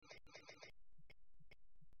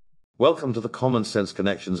Welcome to the Common Sense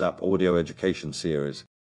Connections app audio education series.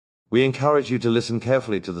 We encourage you to listen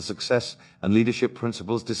carefully to the success and leadership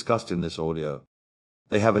principles discussed in this audio.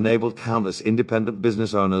 They have enabled countless independent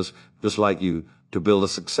business owners just like you to build a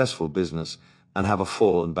successful business and have a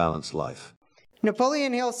full and balanced life.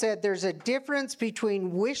 Napoleon Hill said there's a difference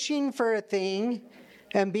between wishing for a thing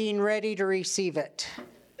and being ready to receive it.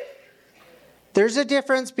 There's a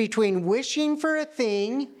difference between wishing for a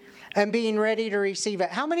thing and being ready to receive it.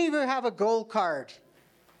 How many of you have a goal card?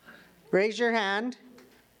 Raise your hand.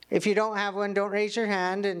 If you don't have one, don't raise your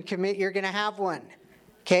hand and commit you're going to have one.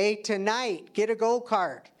 Okay, tonight, get a goal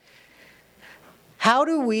card. How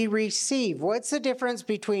do we receive? What's the difference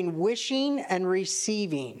between wishing and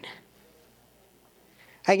receiving?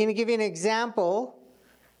 I'm going to give you an example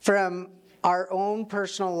from our own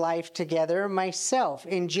personal life together, myself.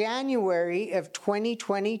 In January of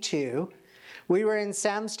 2022, we were in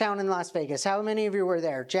Samstown in Las Vegas. How many of you were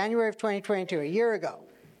there? January of 2022, a year ago.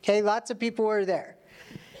 Okay, lots of people were there.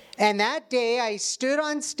 And that day I stood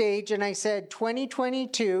on stage and I said,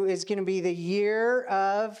 2022 is going to be the year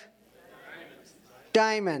of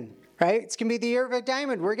diamond, right? It's going to be the year of a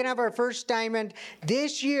diamond. We're going to have our first diamond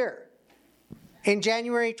this year in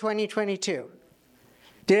January 2022.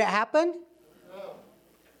 Did it happen?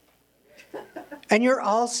 No. And you're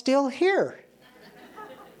all still here.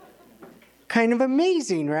 Kind of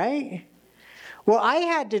amazing, right? Well, I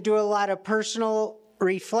had to do a lot of personal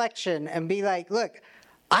reflection and be like, look,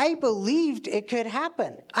 I believed it could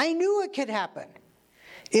happen. I knew it could happen.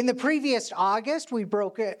 In the previous August, we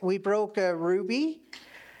broke a ruby.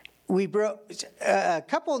 We broke a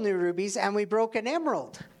couple new rubies, and we broke an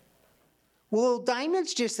emerald. Well,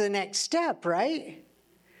 diamond's just the next step, right?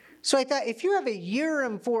 So I thought, if you have a year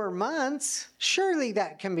and 4 months, surely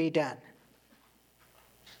that can be done.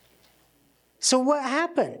 So what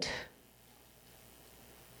happened?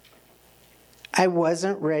 I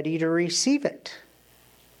wasn't ready to receive it.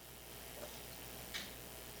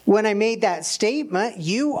 When I made that statement,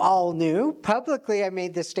 you all knew. Publicly, I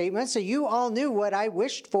made the statement, so you all knew what I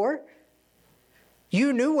wished for.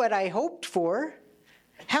 You knew what I hoped for.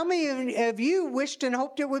 How many of you wished and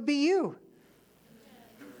hoped it would be you?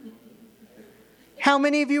 How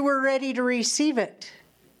many of you were ready to receive it?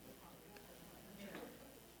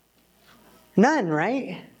 None,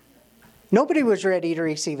 right? Nobody was ready to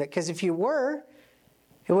receive it, because if you were,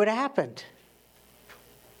 it would have happened.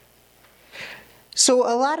 So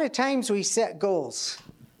a lot of times we set goals.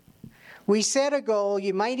 We set a goal.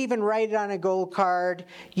 You might even write it on a goal card.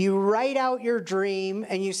 You write out your dream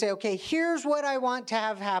and you say, okay, here's what I want to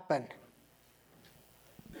have happen.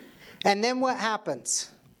 And then what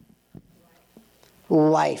happens?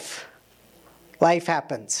 Life. Life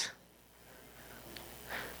happens.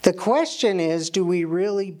 The question is, do we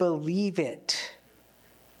really believe it?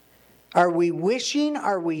 Are we wishing?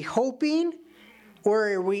 Are we hoping? Or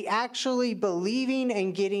are we actually believing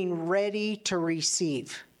and getting ready to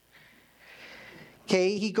receive?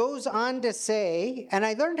 Okay, he goes on to say, and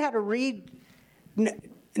I learned how to read.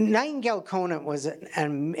 Nightingale Conant was an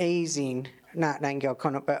amazing, not Nightingale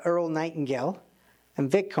Conant, but Earl Nightingale and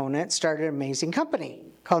Vic Conant started an amazing company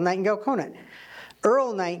called Nightingale Conant.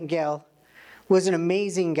 Earl Nightingale was an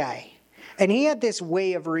amazing guy. And he had this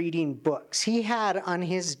way of reading books. He had on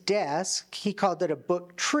his desk, he called it a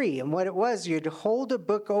book tree. And what it was, you'd hold a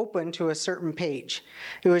book open to a certain page.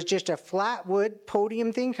 It was just a flat wood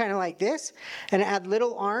podium thing, kind of like this. And it had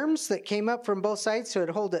little arms that came up from both sides, so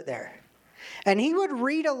it'd hold it there. And he would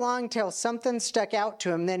read along till something stuck out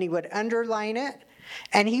to him. Then he would underline it.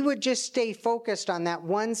 And he would just stay focused on that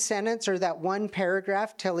one sentence or that one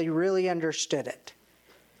paragraph till he really understood it.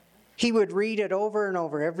 He would read it over and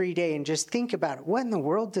over every day and just think about it. What in the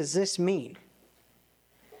world does this mean?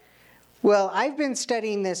 Well, I've been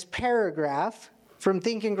studying this paragraph from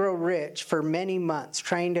Think and Grow Rich for many months,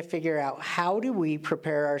 trying to figure out how do we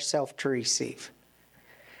prepare ourselves to receive.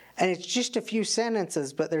 And it's just a few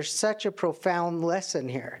sentences, but there's such a profound lesson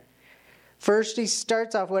here. First, he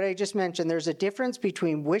starts off what I just mentioned. There's a difference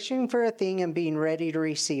between wishing for a thing and being ready to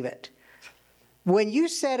receive it. When you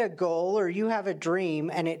set a goal or you have a dream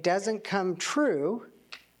and it doesn't come true,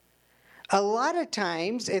 a lot of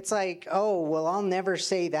times it's like, oh, well, I'll never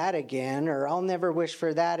say that again, or I'll never wish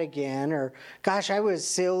for that again, or gosh, I was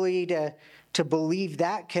silly to believe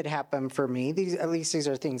that could happen for me. At least these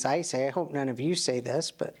are things I say. I hope none of you say this,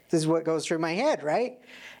 but this is what goes through my head, right?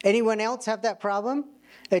 Anyone else have that problem?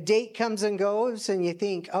 A date comes and goes and you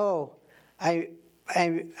think, oh,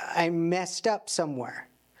 I messed up somewhere.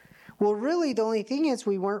 Well, really, the only thing is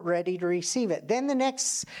we weren't ready to receive it. Then the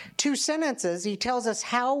next two sentences, he tells us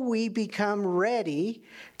how we become ready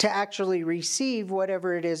to actually receive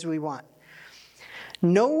whatever it is we want.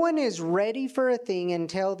 No one is ready for a thing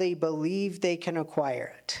until they believe they can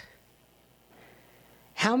acquire it.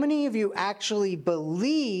 How many of you actually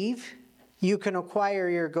believe you can acquire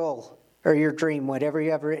your goal or your dream, whatever you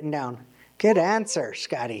have written down? Good answer,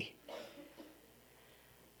 Scotty.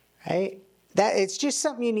 Right? That it's just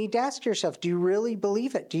something you need to ask yourself. Do you really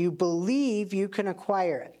believe it? Do you believe you can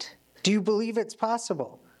acquire it? Do you believe it's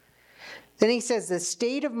possible? Then he says, the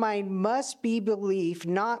state of mind must be belief,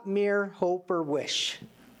 not mere hope or wish.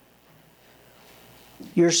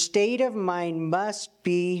 Your state of mind must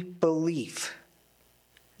be belief,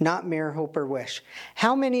 not mere hope or wish.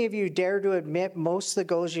 How many of you dare to admit most of the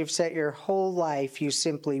goals you've set your whole life, you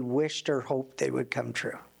simply wished or hoped they would come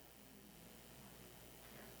true?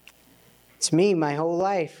 It's me my whole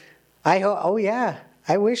life. I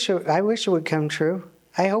wish it would come true.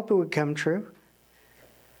 I hope it would come true.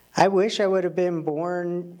 I wish I would have been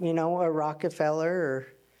born, a Rockefeller, or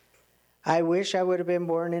I wish I would have been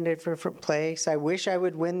born in a different place. I wish I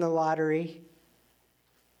would win the lottery.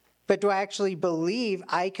 But do I actually believe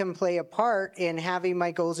I can play a part in having my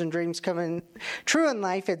goals and dreams come true in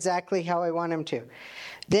life exactly how I want them to?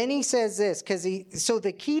 Then he says this, so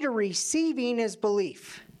the key to receiving is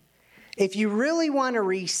belief. If you really want to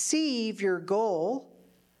receive your goal,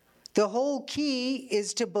 the whole key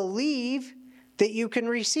is to believe that you can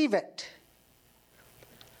receive it.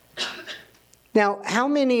 Now, how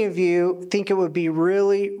many of you think it would be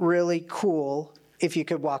really, really cool if you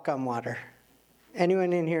could walk on water?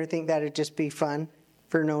 Anyone in here think that'd just be fun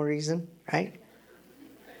for no reason, right?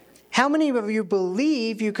 How many of you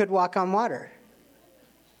believe you could walk on water?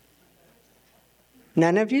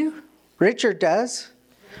 None of you? Richard does.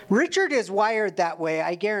 Richard is wired that way,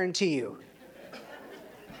 I guarantee you.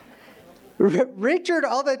 Richard,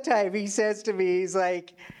 all the time, he says to me, he's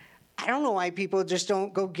like, I don't know why people just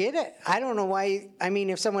don't go get it. I don't know why.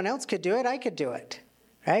 If someone else could do it, I could do it.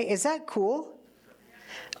 Right? Is that cool?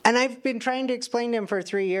 And I've been trying to explain to him for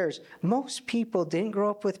 3 years. Most people didn't grow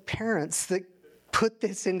up with parents that put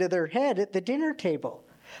this into their head at the dinner table.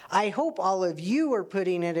 I hope all of you are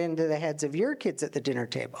putting it into the heads of your kids at the dinner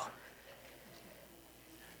table.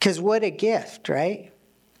 Because what a gift, right?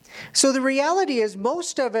 So the reality is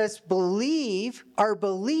most of us believe our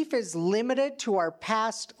belief is limited to our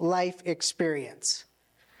past life experience.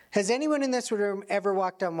 Has anyone in this room ever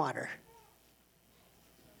walked on water?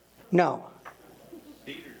 No.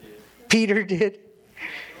 Peter did.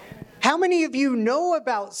 How many of you know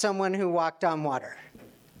about someone who walked on water?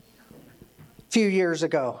 A few years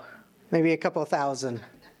ago, maybe a couple thousand.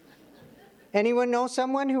 Anyone know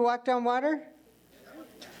someone who walked on water?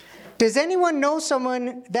 Does anyone know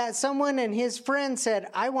someone and his friend said,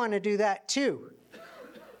 I want to do that too?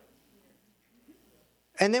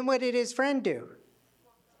 And then what did his friend do?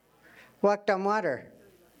 Walked on water.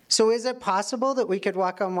 So is it possible that we could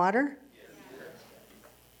walk on water?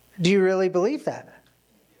 Do you really believe that?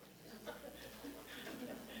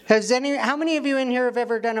 How many of you in here have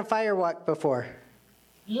ever done a fire walk before?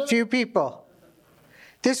 Yeah. Few people.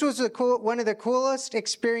 This was one of the coolest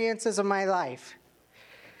experiences of my life.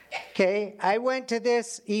 Okay, I went to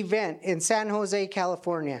this event in San Jose,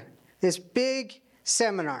 California. This big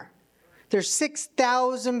seminar. There's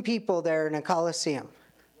 6,000 people there in a coliseum.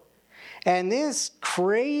 And this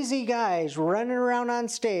crazy guy's running around on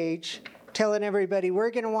stage telling everybody,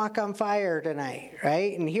 we're going to walk on fire tonight,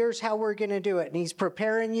 right? And here's how we're going to do it. And he's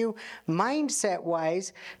preparing you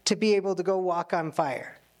mindset-wise to be able to go walk on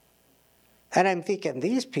fire. And I'm thinking,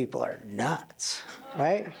 these people are nuts,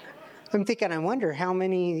 right? I'm thinking, I wonder how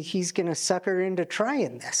many he's going to sucker into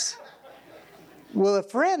trying this. Well, a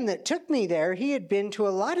friend that took me there, he had been to a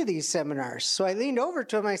lot of these seminars. So I leaned over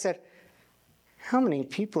to him, I said, how many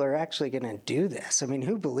people are actually going to do this?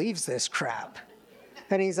 Who believes this crap?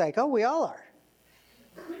 And he's like, oh, we all are.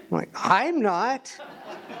 I'm like, I'm not.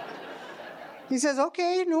 He says,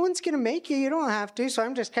 okay, no one's going to make you. You don't have to. So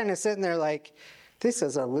I'm just kind of sitting there like, this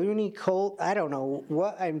is a loony cult. I don't know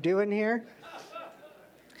what I'm doing here.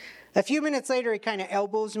 A few minutes later, he kind of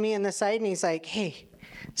elbows me in the side, and he's like, hey,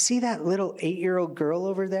 see that little 8-year-old girl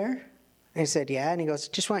over there? I said, yeah. And he goes,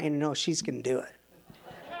 just want you to know she's going to do it.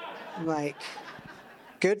 I'm like,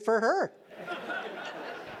 good for her.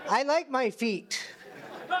 I like my feet.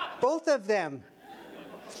 Both of them.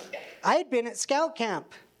 I had been at scout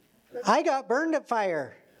camp. I got burned at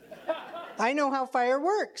fire. I know how fire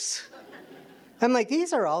works. I'm like,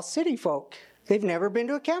 these are all city folk. They've never been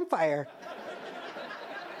to a campfire.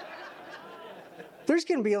 There's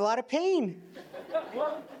going to be a lot of pain.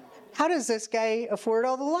 how does this guy afford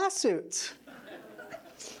all the lawsuits?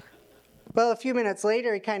 Well, a few minutes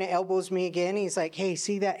later, he kind of elbows me again. He's like, hey,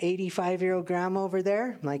 see that 85-year-old grandma over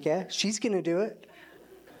there? I'm like, yeah, she's going to do it.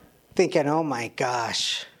 Thinking, oh my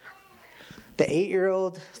gosh. The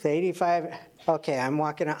 8-year-old, the 85, okay, I'm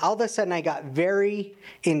walking out. All of a sudden, I got very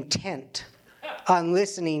intent on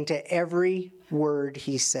listening to every word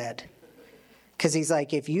he said. Because he's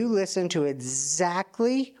like, if you listen to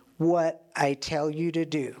exactly what I tell you to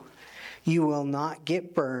do, you will not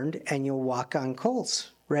get burned and you'll walk on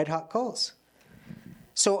coals, red hot coals.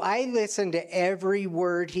 So I listened to every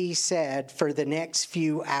word he said for the next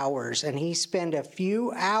few hours, and he spent a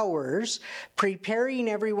few hours preparing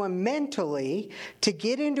everyone mentally to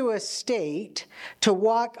get into a state to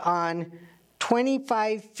walk on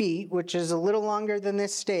 25 feet, which is a little longer than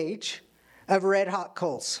this stage, of red hot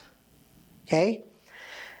coals. Okay?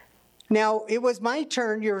 Now, it was my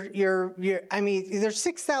turn. There's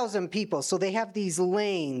 6,000 people, so they have these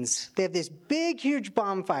lanes. They have this big, huge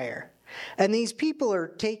bonfire. And these people are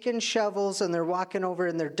taking shovels, and they're walking over,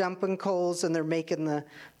 and they're dumping coals, and they're making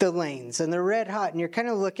the lanes. And they're red hot, and you're kind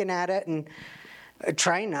of looking at it and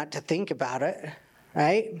trying not to think about it,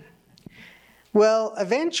 right? Well,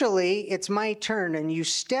 eventually, it's my turn, and you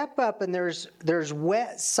step up, and there's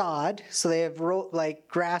wet sod. So they have like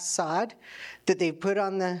grass sod that they put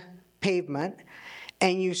on the pavement,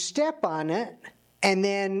 and you step on it, and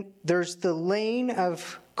then there's the lane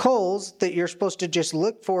of coals that you're supposed to just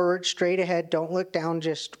look forward, straight ahead, don't look down,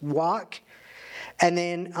 just walk. And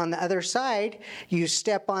then on the other side, you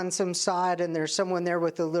step on some sod, and there's someone there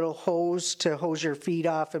with a little hose to hose your feet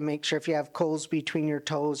off and make sure if you have coals between your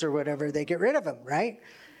toes or whatever, they get rid of them, right?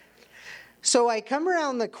 So I come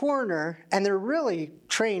around the corner, and they're really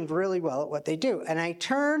trained really well at what they do. And I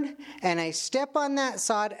turn, and I step on that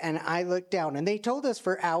sod, and I look down. And they told us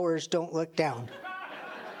for hours, don't look down.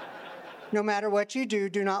 No matter what you do,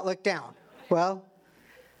 do not look down. Well,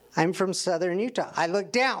 I'm from southern Utah. I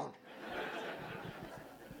look down.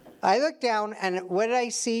 I look down, and what did I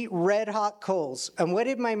see? Red hot coals. And what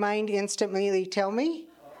did my mind instantly tell me?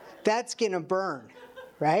 That's going to burn,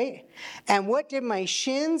 right? And what did my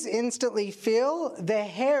shins instantly feel? The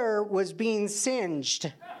hair was being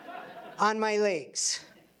singed on my legs.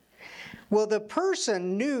 Well, the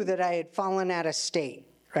person knew that I had fallen out of state.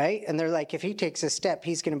 Right? And they're like, if he takes a step,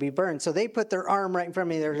 he's going to be burned. So they put their arm right in front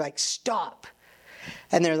of me. They're like, stop.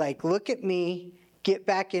 And they're like, look at me, get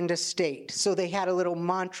back into state. So they had a little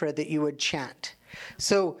mantra that you would chant.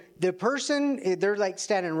 So the person, they're like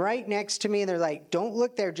standing right next to me, and they're like, don't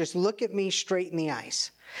look there, just look at me straight in the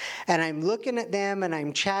eyes. And I'm looking at them, and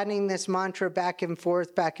I'm chanting this mantra back and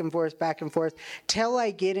forth, back and forth, back and forth, till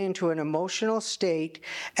I get into an emotional state.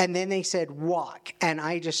 And then they said, walk. And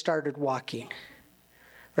I just started walking.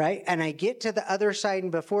 Right? And I get to the other side,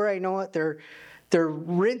 and before I know it, they're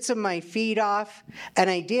rinsing my feet off. And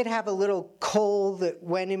I did have a little coal that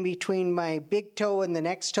went in between my big toe and the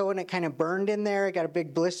next toe, and it kind of burned in there. I got a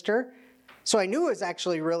big blister. So I knew it was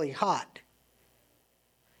actually really hot.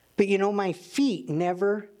 But my feet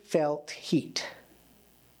never felt heat.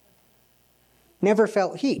 Never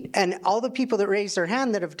felt heat. And all the people that raise their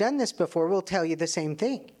hand that have done this before will tell you the same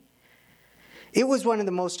thing. It was one of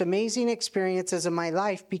the most amazing experiences of my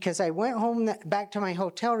life, because I went home back to my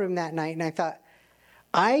hotel room that night, and I thought,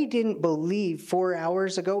 I didn't believe 4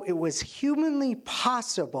 hours ago it was humanly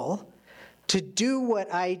possible to do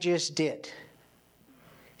what I just did.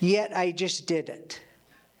 Yet I just did it.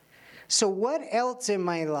 So what else in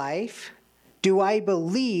my life do I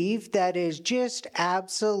believe that is just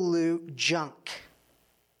absolute junk?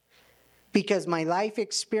 Because my life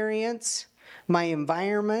experience, my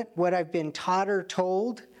environment, what I've been taught or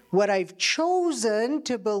told, what I've chosen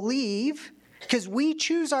to believe, because we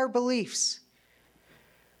choose our beliefs.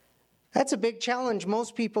 That's a big challenge.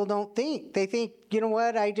 Most people don't think. They think, you know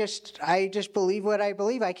what, I just believe what I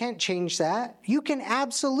believe. I can't change that. You can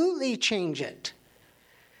absolutely change it.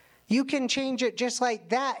 You can change it just like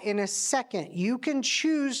that in a second. You can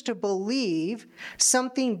choose to believe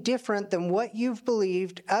something different than what you've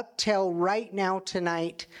believed up till right now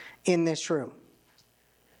tonight in this room.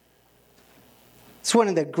 It's one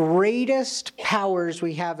of the greatest powers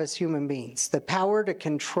we have as human beings, the power to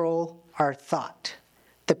control our thought,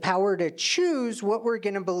 the power to choose what we're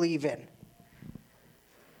going to believe in.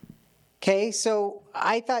 Okay, so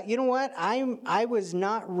I thought, you know what? I was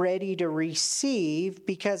not ready to receive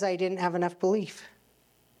because I didn't have enough belief.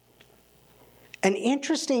 And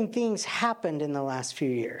interesting things happened in the last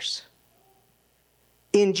few years.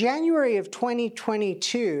 In January of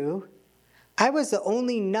 2022, I was the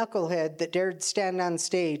only knucklehead that dared stand on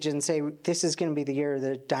stage and say, this is going to be the year of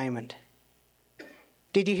the diamond.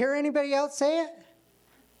 Did you hear anybody else say it?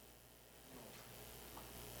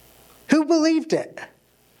 Who believed it?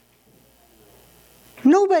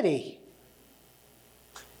 Nobody.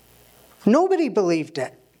 Nobody believed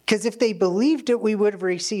it. Because if they believed it, we would have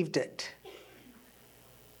received it.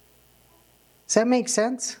 Does that make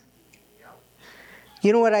sense?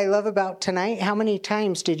 You know what I love about tonight? How many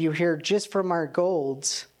times did you hear just from our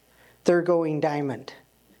golds, they're going diamond?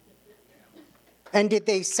 And did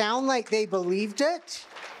they sound like they believed it?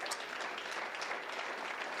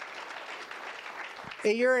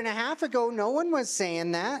 A year and a half ago, no one was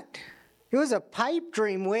saying that. It was a pipe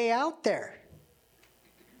dream way out there.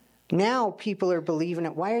 Now people are believing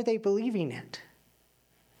it. Why are they believing it?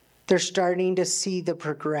 They're starting to see the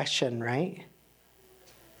progression, right?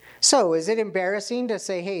 So is it embarrassing to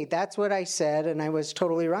say, hey, that's what I said and I was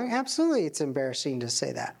totally wrong? Absolutely, it's embarrassing to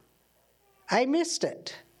say that. I missed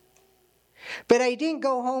it. But I didn't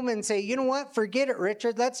go home and say, you know what, forget it,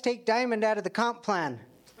 Richard. Let's take diamond out of the comp plan.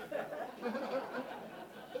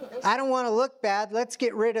 I don't want to look bad. Let's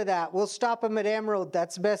get rid of that. We'll stop them at emerald.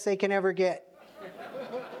 That's the best they can ever get.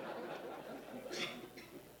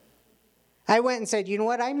 I went and said, you know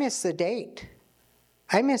what? I missed the date.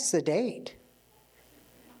 I missed the date.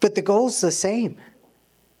 But the goal's the same.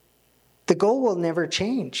 The goal will never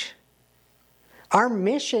change. Our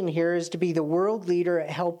mission here is to be the world leader at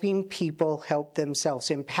helping people help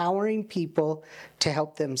themselves, empowering people to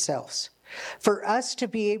help themselves. For us to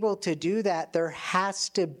be able to do that, there has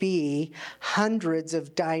to be hundreds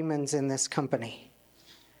of diamonds in this company.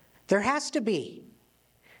 There has to be.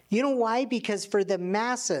 You know why? Because for the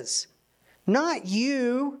masses, not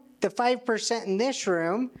you, the 5% in this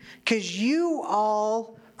room, because you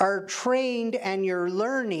all are trained and you're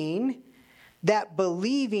learning that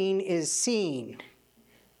believing is seeing.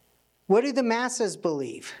 What do the masses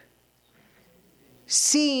believe?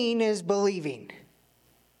 Seeing is believing.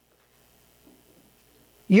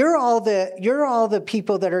 You're all the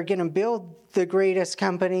people that are going to build the greatest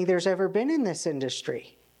company there's ever been in this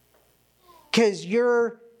industry. Because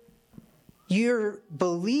you're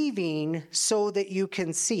believing so that you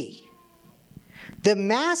can see. The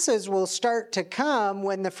masses will start to come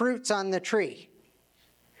when the fruit's on the tree.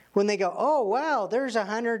 When they go, oh, wow, there's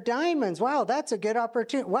 100 diamonds. Wow, that's a good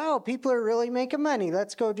opportunity. Wow, people are really making money.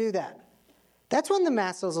 Let's go do that. That's when the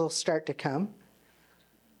masses will start to come.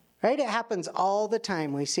 Right? It happens all the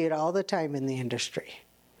time. We see it all the time in the industry.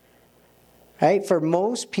 Right? For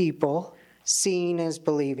most people, seeing is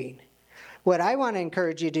believing. What I want to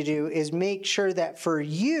encourage you to do is make sure that for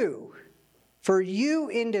you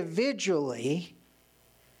individually,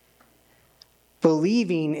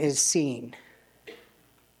 believing is seeing.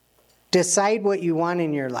 Decide what you want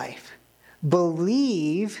in your life.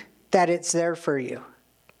 Believe that it's there for you.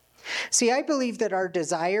 See, I believe that our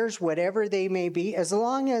desires, whatever they may be, as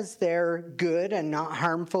long as they're good and not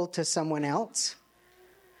harmful to someone else,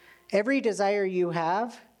 every desire you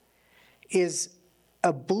have is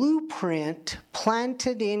a blueprint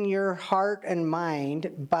planted in your heart and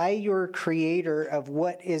mind by your Creator of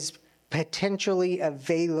what is potentially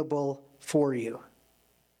available for you.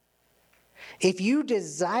 If you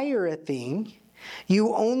desire a thing,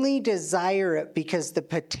 you only desire it because the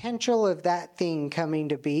potential of that thing coming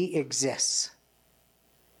to be exists.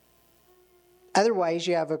 Otherwise,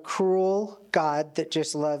 you have a cruel God that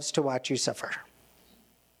just loves to watch you suffer.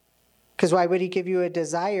 Because why would he give you a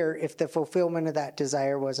desire if the fulfillment of that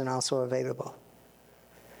desire wasn't also available?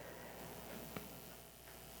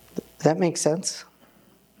 Does that make sense?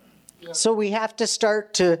 Yeah. So we have to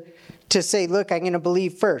start to say, look, I'm going to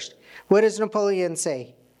believe first. What does Napoleon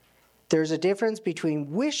say? There's a difference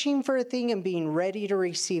between wishing for a thing and being ready to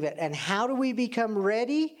receive it. And how do we become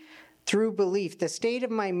ready? Through belief. The state of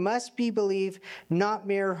mind must be belief, not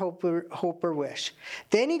mere hope or wish.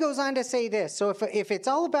 Then he goes on to say this. So if it's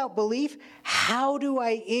all about belief, how do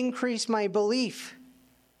I increase my belief?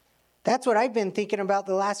 That's what I've been thinking about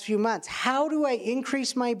the last few months. How do I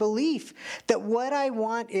increase my belief that what I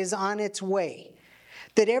want is on its way?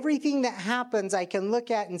 That everything that happens I can look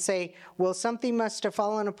at and say, well, something must have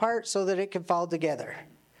fallen apart so that it could fall together.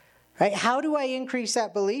 Right? How do I increase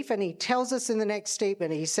that belief? And he tells us in the next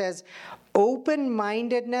statement, he says,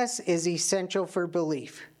 open-mindedness is essential for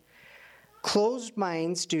belief. Closed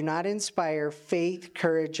minds do not inspire faith,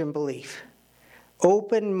 courage, and belief.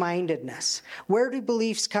 Open-mindedness. Where do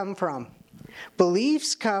beliefs come from?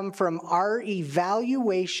 Beliefs come from our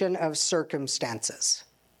evaluation of circumstances.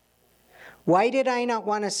 Why did I not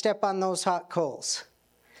want to step on those hot coals?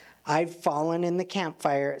 I've fallen in the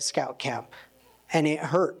campfire at scout camp, and it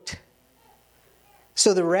hurt.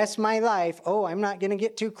 So the rest of my life, I'm not going to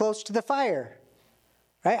get too close to the fire.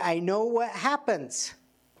 Right? I know what happens.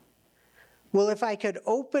 Well, if I could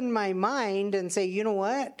open my mind and say, you know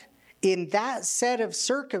what? In that set of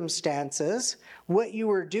circumstances, what you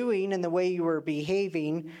were doing and the way you were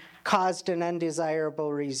behaving caused an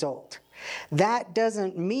undesirable result. That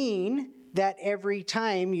doesn't mean that every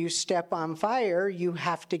time you step on fire, you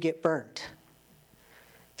have to get burnt.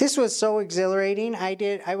 This was so exhilarating.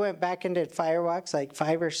 I went back and did firewalks like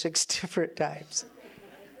 5 or 6 different times.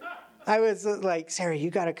 I was like, Sarah, you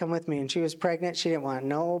got to come with me. And she was pregnant. She didn't want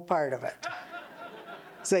no part of it.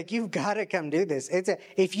 It's like, you've got to come do this.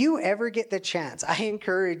 If you ever get the chance, I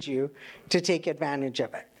encourage you to take advantage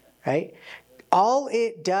of it, right? All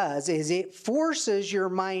it does is it forces your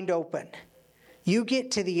mind open. You get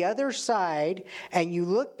to the other side and you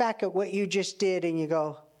look back at what you just did and you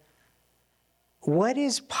go, what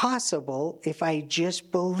is possible if I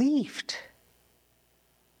just believed?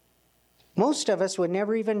 Most of us would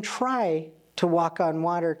never even try to walk on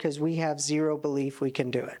water because we have zero belief we can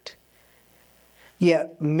do it.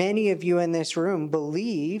 Yet many of you in this room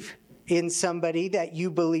believe in somebody that you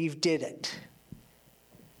believe did it.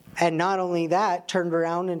 And not only that, turned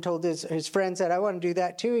around and told his friend, said, I want to do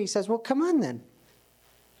that too. He says, well, come on then.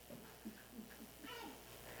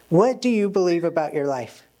 What do you believe about your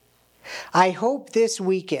life? I hope this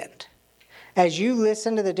weekend, as you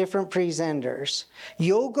listen to the different presenters,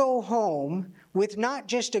 you'll go home with not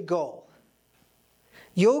just a goal.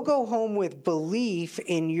 You'll go home with belief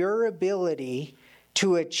in your ability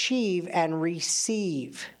to achieve and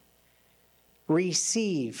receive.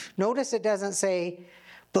 Receive. Notice it doesn't say,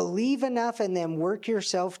 believe enough and then work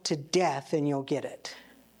yourself to death and you'll get it.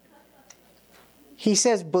 He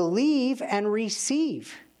says, believe and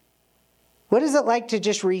receive. What is it like to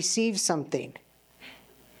just receive something?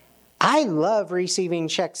 I love receiving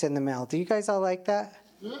checks in the mail. Do you guys all like that?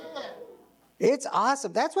 Yeah. It's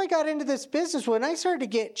awesome. That's why I got into this business. When I started to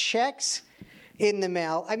get checks in the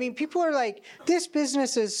mail, I mean, people are like, this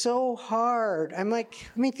business is so hard. I'm like,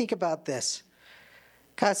 let me think about this.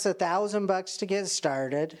 Costs $1,000 to get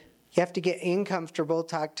started. You have to get uncomfortable,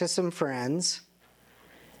 talk to some friends.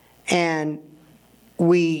 And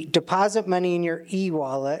we deposit money in your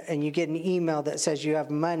e-wallet and you get an email that says you have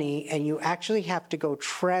money and you actually have to go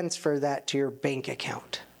transfer that to your bank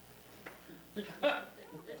account.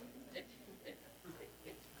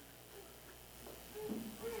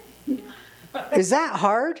 Is that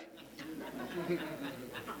hard?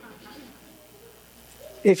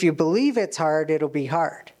 If you believe it's hard, it'll be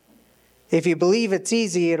hard. If you believe it's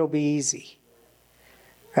easy, it'll be easy.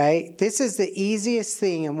 Right? This is the easiest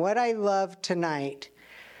thing. And what I love tonight,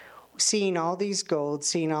 seeing all these golds,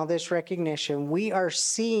 seeing all this recognition, we are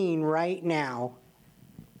seeing right now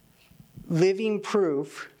living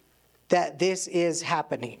proof that this is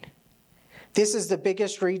happening. This is the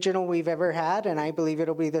biggest regional we've ever had, and I believe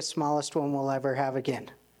it'll be the smallest one we'll ever have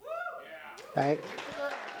again. Right?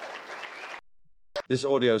 This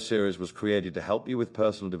audio series was created to help you with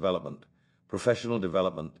personal development, professional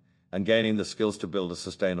development, and gaining the skills to build a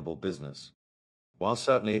sustainable business. While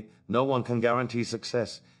certainly no one can guarantee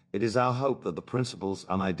success, it is our hope that the principles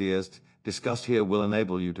and ideas discussed here will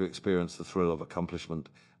enable you to experience the thrill of accomplishment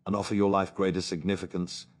and offer your life greater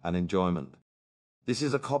significance and enjoyment. This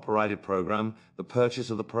is a copyrighted program. The purchase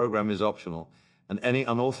of the program is optional, and any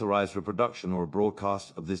unauthorized reproduction or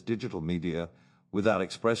broadcast of this digital media without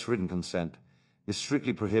express written consent is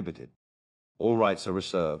strictly prohibited. All rights are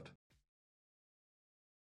reserved.